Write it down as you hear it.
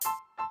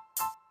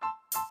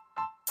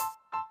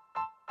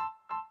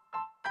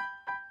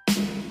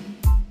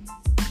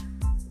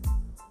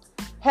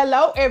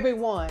Hello,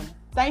 everyone.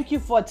 Thank you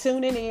for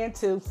tuning in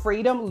to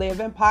Freedom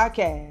Living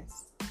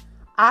Podcast.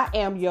 I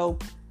am your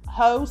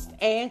host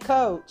and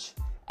coach,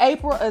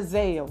 April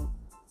Azale.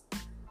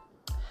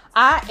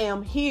 I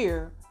am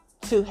here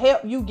to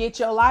help you get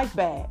your life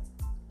back.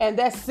 And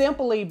that's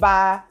simply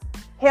by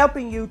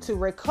helping you to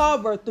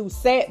recover through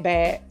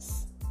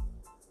setbacks,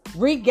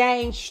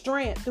 regain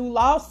strength through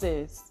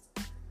losses,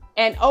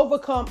 and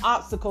overcome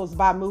obstacles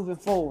by moving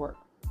forward.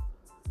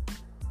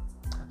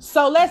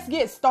 So let's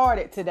get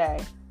started today.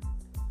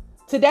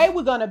 Today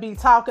we're going to be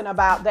talking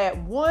about that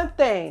one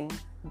thing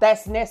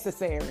that's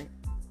necessary.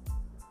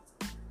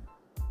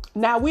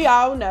 Now we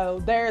all know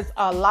there's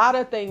a lot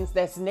of things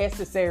that's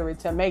necessary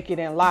to make it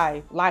in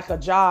life, like a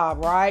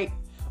job, right?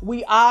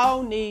 We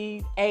all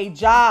need a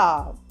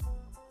job,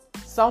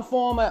 some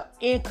form of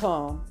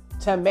income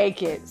to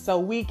make it so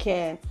we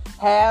can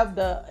have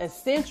the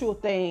essential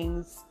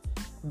things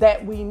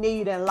that we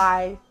need in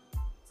life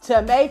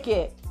to make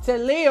it, to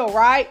live,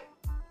 right?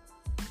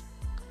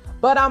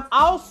 But I'm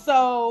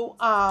also,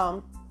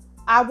 I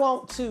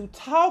want to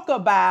talk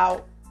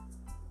about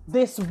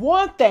this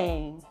one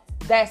thing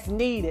that's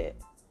needed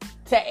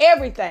to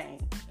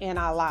everything in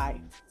our life.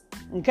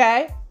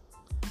 Okay?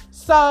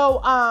 So,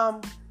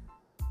 I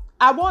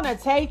want to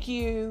take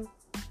you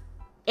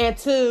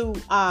into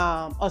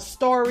a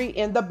story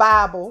in the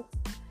Bible,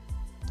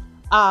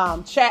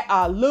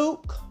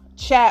 Luke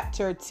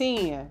chapter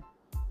 10,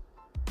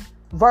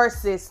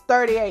 verses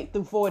 38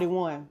 through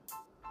 41.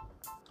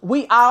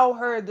 We all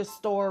heard the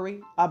story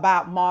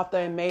about Martha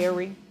and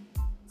Mary.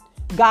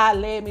 God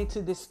led me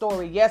to this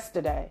story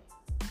yesterday.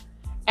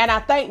 And I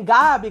thank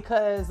God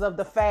because of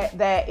the fact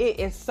that it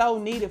is so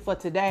needed for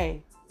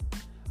today.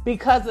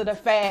 Because of the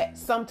fact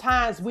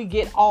sometimes we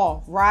get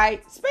off,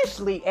 right?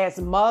 Especially as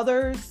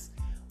mothers,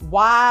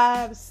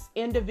 wives,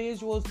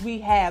 individuals, we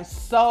have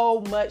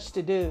so much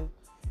to do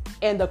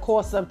in the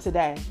course of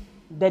today,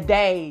 the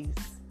days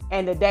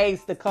and the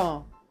days to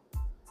come.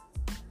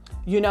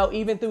 You know,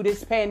 even through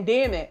this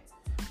pandemic,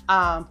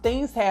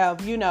 things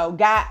have, you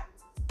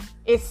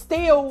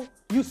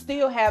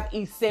still have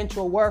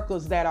essential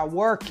workers that are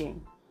working,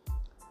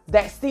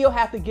 that still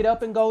have to get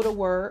up and go to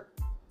work.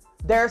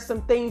 There are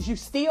some things you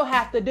still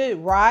have to do,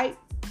 right?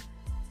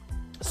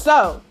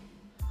 So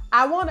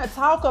I want to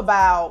talk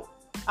about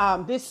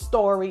this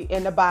story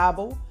in the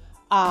Bible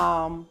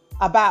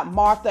about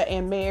Martha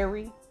and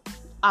Mary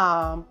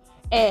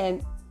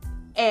and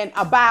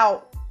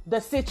about the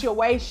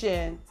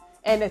situation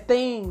and the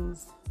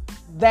things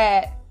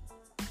that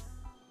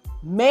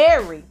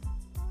Mary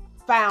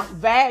found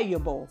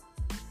valuable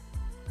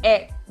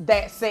at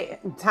that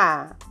certain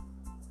time.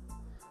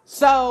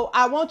 So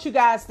I want you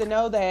guys to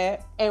know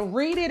that and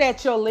read it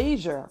at your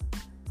leisure.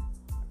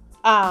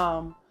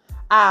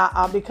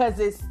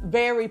 Because it's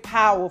very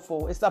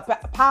powerful. It's a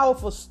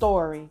powerful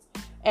story.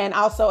 And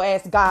also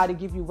ask God to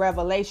give you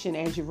revelation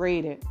as you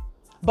read it.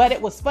 But it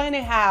was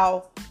funny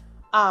how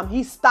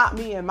he stopped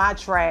me in my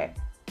track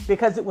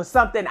because it was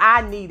something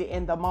I needed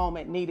in the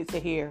moment, needed to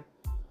hear.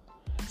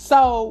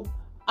 So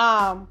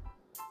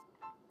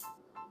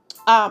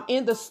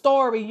in the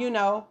story,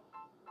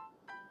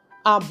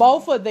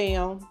 both of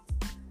them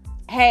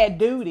had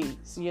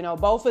duties.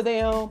 Both of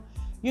them,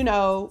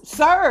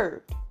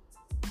 served.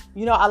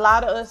 A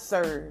lot of us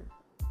serve.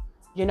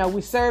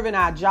 We serve in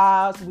our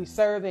jobs, we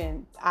serve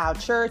in our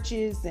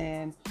churches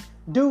and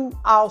do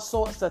all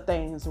sorts of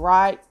things,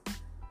 right?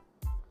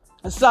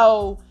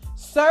 So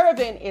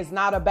serving is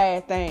not a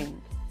bad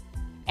thing.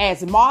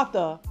 As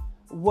Martha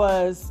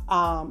was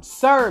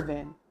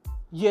serving,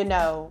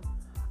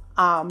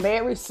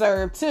 Mary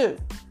served too.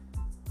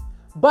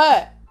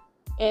 But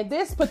in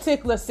this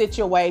particular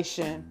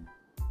situation,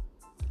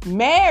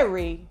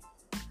 Mary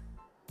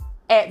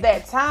at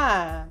that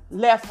time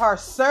left her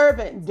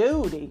servant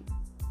duty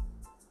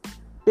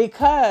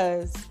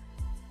because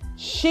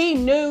she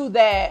knew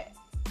that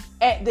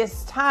at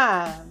this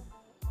time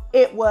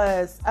it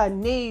was a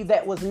need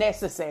that was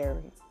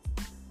necessary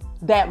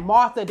that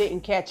Martha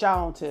didn't catch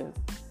on to.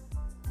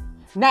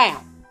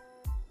 Now,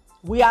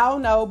 we all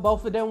know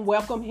both of them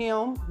welcomed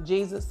him,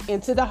 Jesus,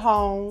 into the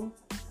home.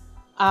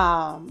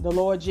 The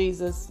Lord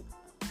Jesus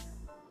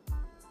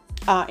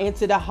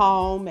into the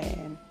home.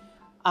 And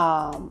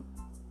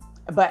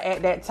but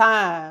at that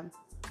time,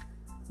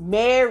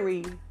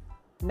 Mary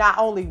not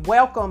only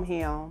welcomed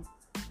him,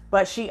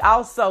 but she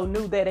also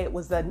knew that it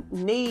was a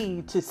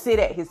need to sit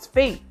at his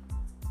feet.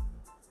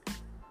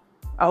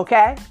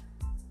 Okay?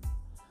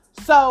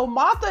 So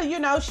Martha,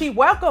 she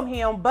welcomed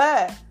him,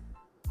 but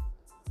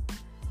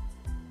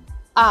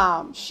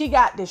she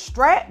got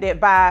distracted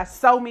by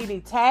so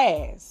many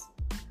tasks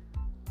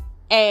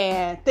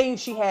and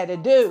things she had to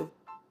do.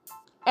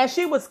 And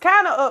she was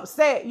kind of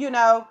upset,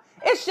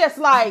 It's just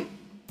like,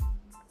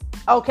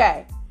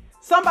 okay,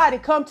 somebody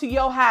come to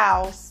your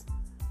house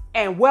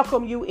and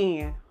welcome you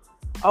in,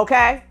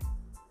 okay?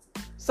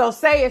 So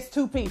say it's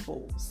two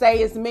people.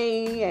 Say it's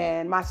me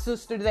and my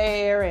sister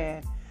there,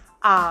 and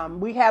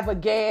we have a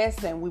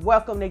guest and we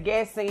welcome the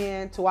guest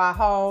in to our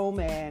home,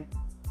 and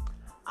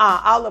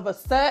all of a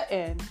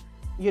sudden,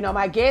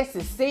 my guest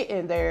is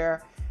sitting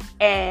there,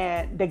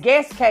 and the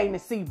guest came to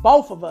see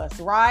both of us,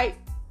 right?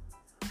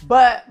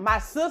 But my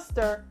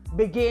sister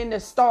began to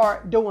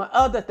start doing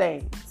other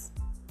things.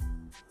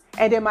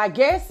 And then my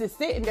guest is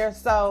sitting there.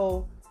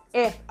 So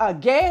if a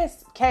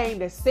guest came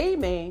to see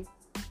me,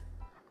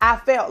 I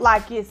felt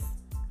like it's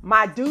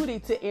my duty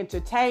to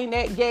entertain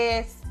that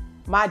guest,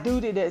 my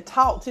duty to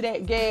talk to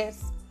that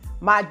guest,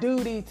 my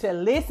duty to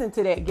listen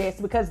to that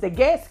guest, because the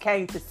guest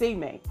came to see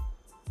me.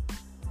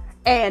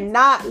 And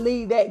not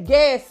leave that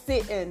guest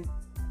sitting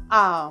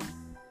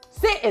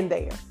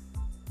there.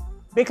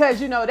 Because,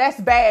 that's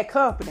bad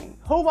company.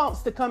 Who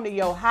wants to come to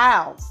your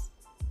house?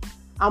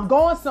 I'm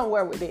going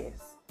somewhere with this.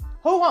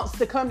 Who wants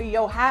to come to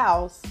your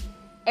house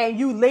and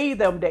you leave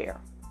them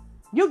there?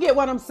 You get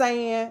what I'm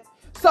saying?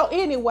 So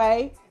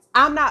anyway,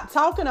 I'm not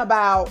talking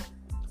about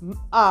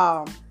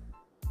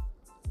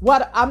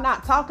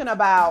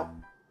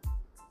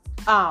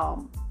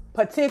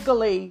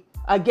particularly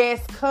a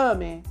guest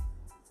coming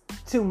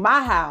to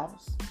my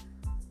house.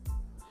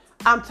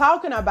 I'm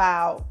talking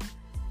about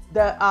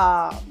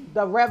the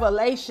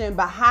revelation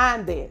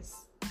behind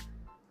this.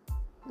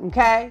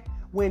 Okay?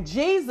 When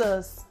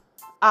Jesus,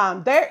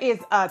 there is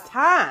a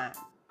time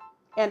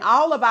in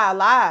all of our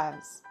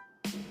lives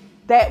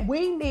that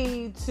we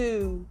need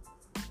to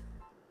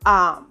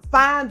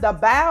find the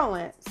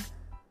balance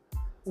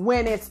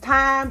when it's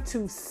time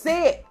to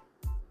sit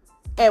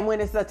and when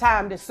it's the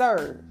time to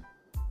serve.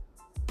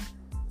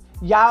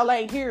 Y'all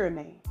ain't hearing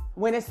me.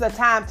 When it's the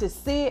time to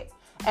sit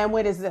and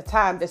when it's the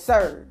time to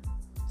serve.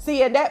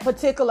 See, in that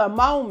particular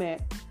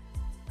moment,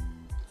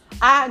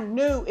 I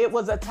knew it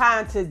was a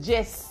time to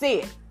just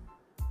sit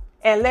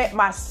and let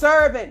my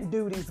servant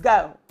duties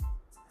go.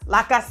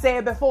 Like I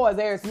said before,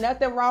 there's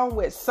nothing wrong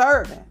with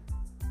serving.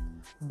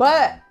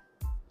 But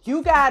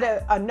you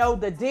gotta know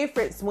the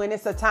difference when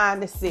it's a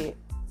time to sit.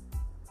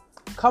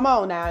 Come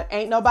on now,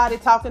 ain't nobody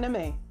talking to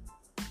me.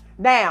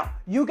 Now,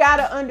 you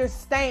gotta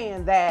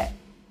understand that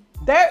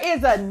there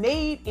is a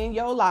need in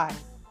your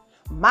life,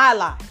 my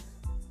life,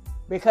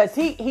 because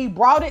he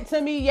brought it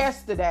to me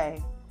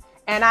yesterday,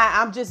 and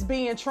I'm just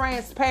being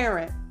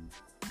transparent,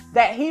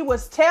 that he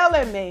was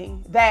telling me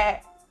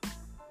that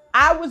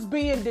I was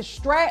being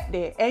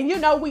distracted. And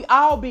we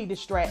all be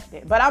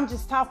distracted, but I'm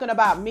just talking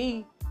about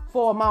me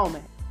for a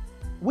moment.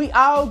 We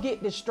all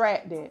get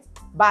distracted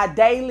by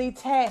daily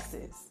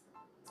tasks.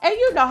 And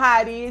you know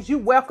how it is. You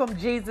welcome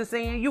Jesus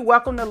in. You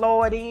welcome the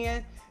Lord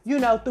in.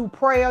 Through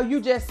prayer,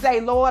 you just say,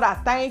 Lord, I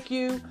thank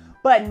you.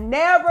 But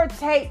never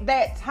take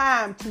that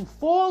time to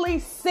fully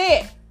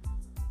sit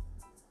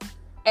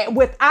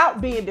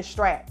without being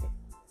distracted.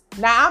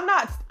 Now,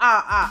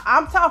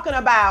 I'm talking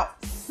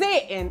about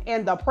sitting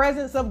in the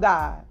presence of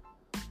God.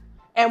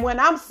 And when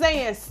I'm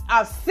saying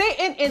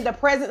sitting in the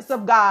presence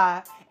of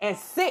God and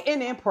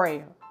sitting in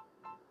prayer.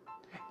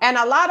 And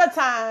a lot of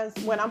times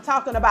when I'm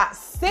talking about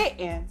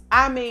sitting,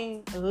 I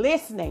mean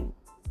listening,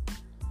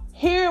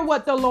 hearing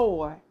what the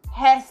Lord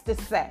has to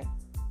say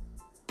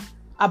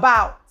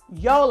about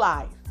your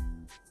life.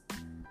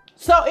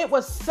 So it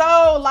was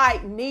so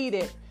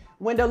needed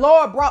when the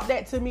Lord brought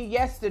that to me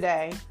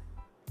yesterday.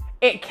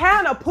 It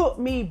kind of put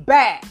me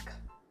back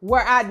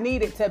where I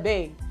needed to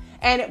be.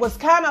 And it was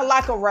kind of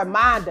like a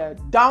reminder.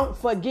 Don't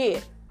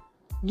forget.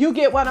 You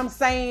get what I'm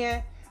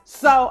saying?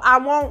 So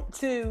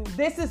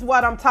this is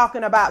what I'm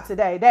talking about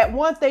today. That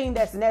one thing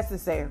that's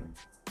necessary.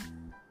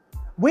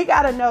 We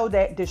got to know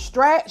that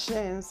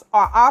distractions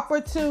are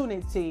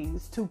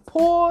opportunities to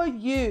pull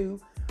you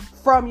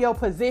from your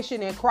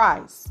position in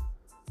Christ.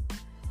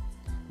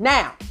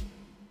 Now,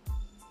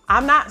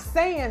 I'm not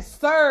saying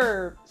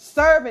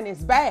serving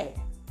is bad,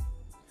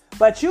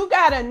 but you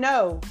got to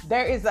know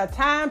there is a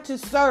time to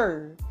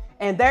serve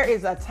and there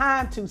is a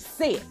time to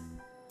sit.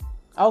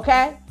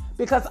 Okay?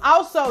 Because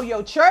also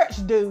your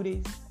church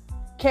duties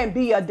can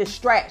be a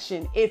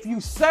distraction if you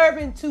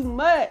serving too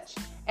much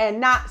and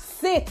not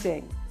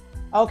sitting.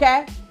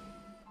 Okay?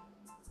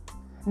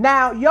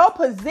 Now, your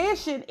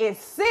position is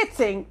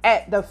sitting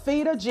at the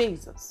feet of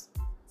Jesus.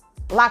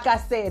 Like I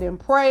said, in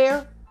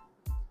prayer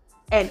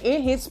and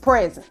in his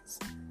presence.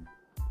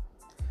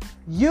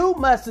 You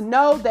must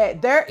know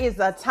that there is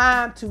a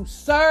time to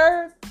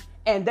serve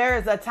and there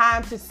is a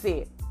time to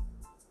sit.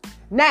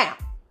 Now,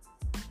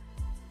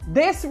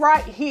 this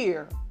right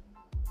here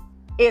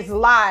is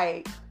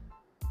like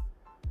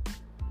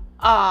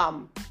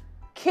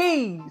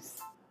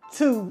keys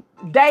to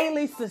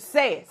daily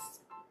success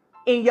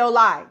in your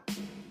life.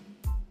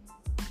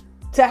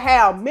 To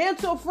have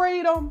mental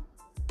freedom,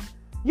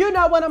 you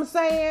know what I'm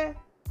saying?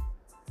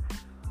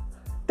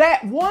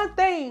 That one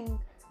thing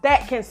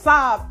that can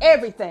solve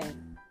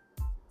everything.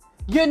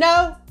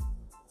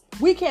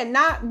 We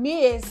cannot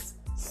miss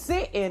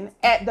sitting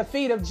at the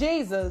feet of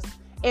Jesus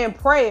in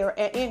prayer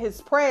and in his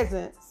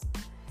presence.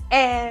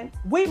 And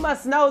we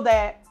must know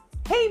that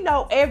he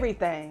know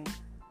everything.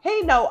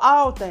 He know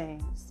all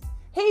things.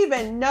 He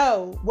even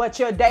know what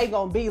your day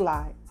gonna be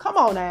like. Come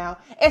on now.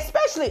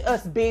 Especially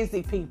us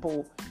busy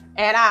people.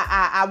 And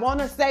I want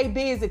to say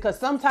busy because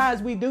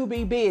sometimes we do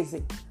be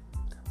busy.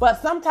 But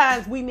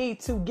sometimes we need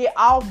to get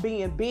off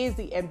being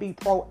busy and be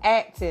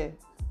proactive.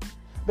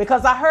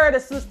 Because I heard a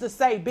sister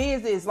say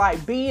busy is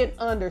like being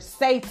under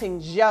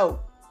Satan's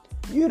yoke.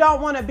 You don't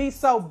want to be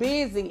so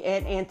busy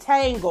and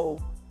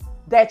entangled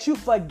that you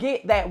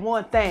forget that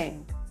one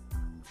thing.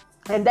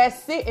 And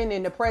that's sitting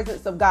in the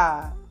presence of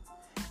God.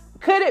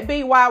 Could it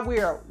be while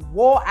we're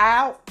wore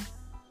out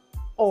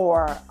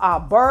or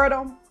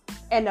burdened?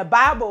 And the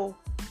Bible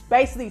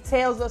basically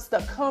tells us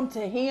to come to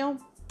him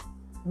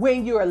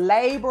when you're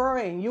labor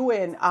and you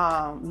in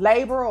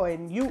labor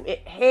and you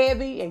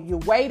heavy and you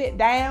weighted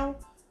down.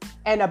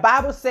 And the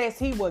Bible says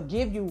he will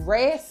give you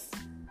rest.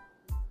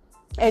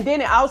 And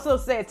then it also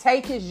said,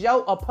 take his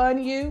yoke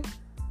upon you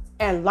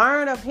and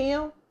learn of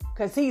him,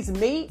 because he's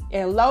meek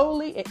and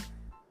lowly.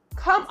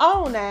 Come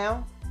on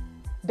now.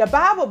 The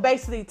Bible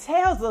basically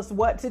tells us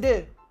what to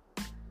do.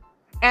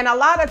 And a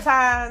lot of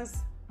times,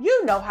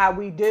 you know how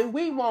we do.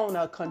 We want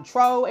to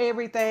control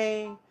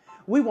everything.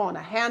 We want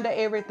to handle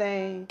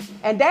everything.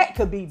 And that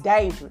could be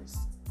dangerous.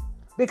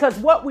 Because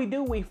what we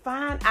do, we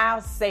find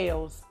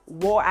ourselves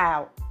wore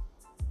out.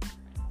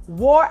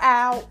 Wore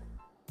out,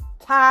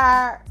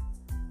 tired,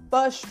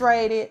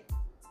 frustrated,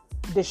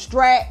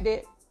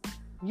 distracted.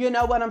 You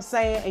know what I'm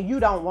saying? And you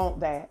don't want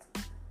that.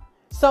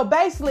 So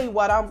basically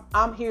what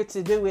I'm here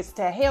to do is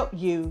to help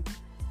you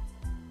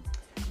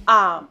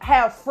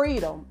have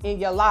freedom in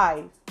your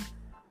life,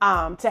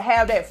 to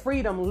have that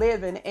freedom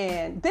living.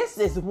 And this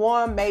is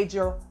one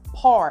major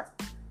part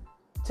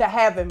to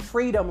having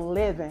freedom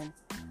living,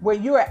 where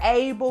you're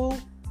able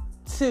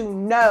to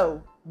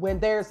know when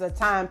there's a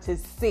time to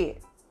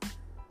sit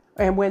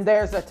and when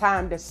there's a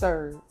time to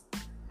serve.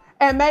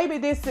 And maybe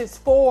this is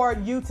for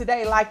you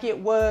today, like it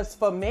was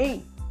for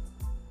me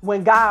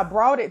when God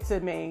brought it to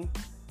me.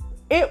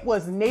 It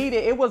was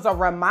needed. It was a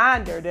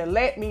reminder to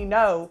let me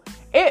know.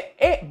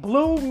 It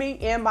blew me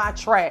in my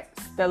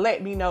tracks to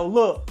let me know,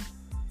 look,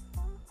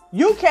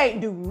 you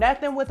can't do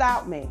nothing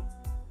without me.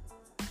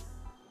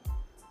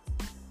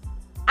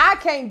 I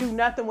can't do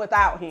nothing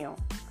without him.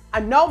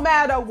 And no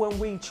matter when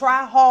we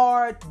try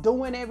hard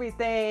doing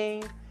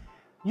everything,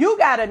 you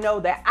got to know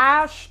that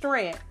our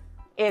strength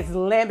is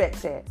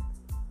limited.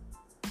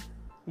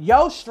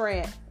 Your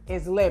strength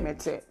is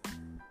limited.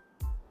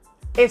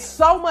 It's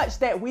so much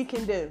that we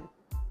can do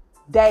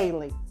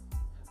daily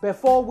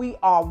before we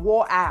are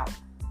wore out.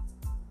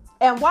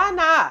 And why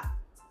not?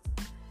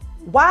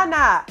 Why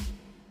not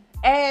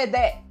add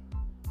that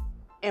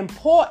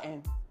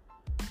important,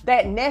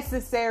 that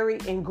necessary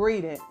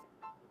ingredient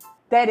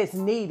that is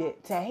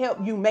needed to help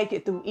you make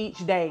it through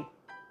each day,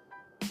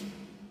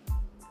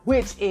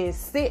 which is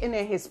sitting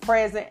in his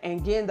presence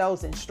and getting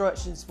those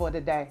instructions for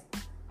the day.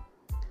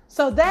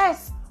 So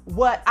that's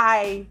what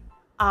the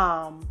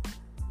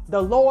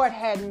Lord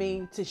had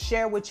me to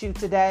share with you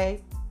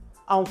today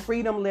on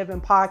Freedom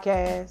Living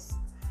Podcast.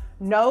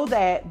 Know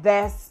that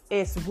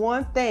it's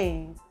one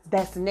thing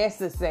that's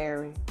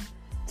necessary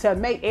to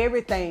make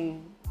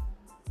everything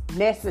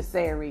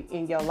necessary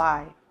in your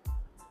life.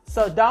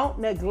 So don't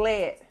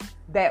neglect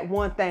that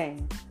one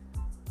thing.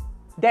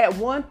 That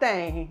one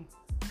thing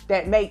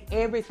that make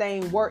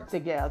everything work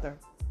together.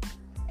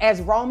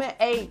 As Romans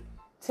 8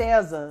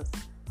 tells us,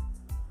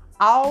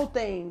 all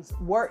things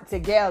work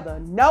together.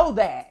 Know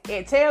that.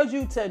 It tells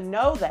you to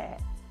know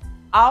that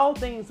all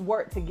things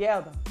work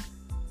together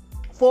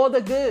for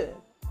the good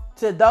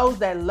to those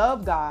that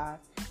love God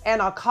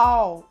and are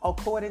called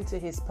according to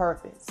his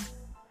purpose.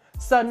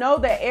 So know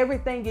that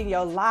everything in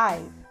your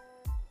life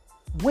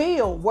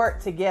will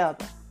work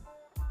together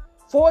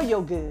for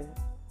your good.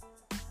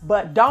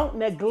 But don't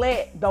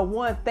neglect the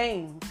one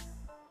thing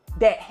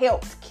that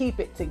helps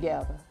keep it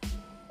together.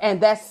 And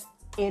that's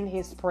in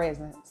his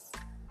presence.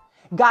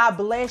 God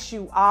bless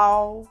you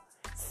all.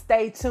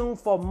 Stay tuned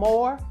for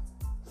more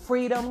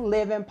Freedom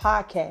Living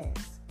Podcast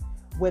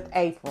with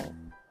April.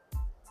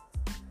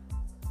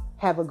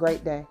 Have a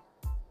great day.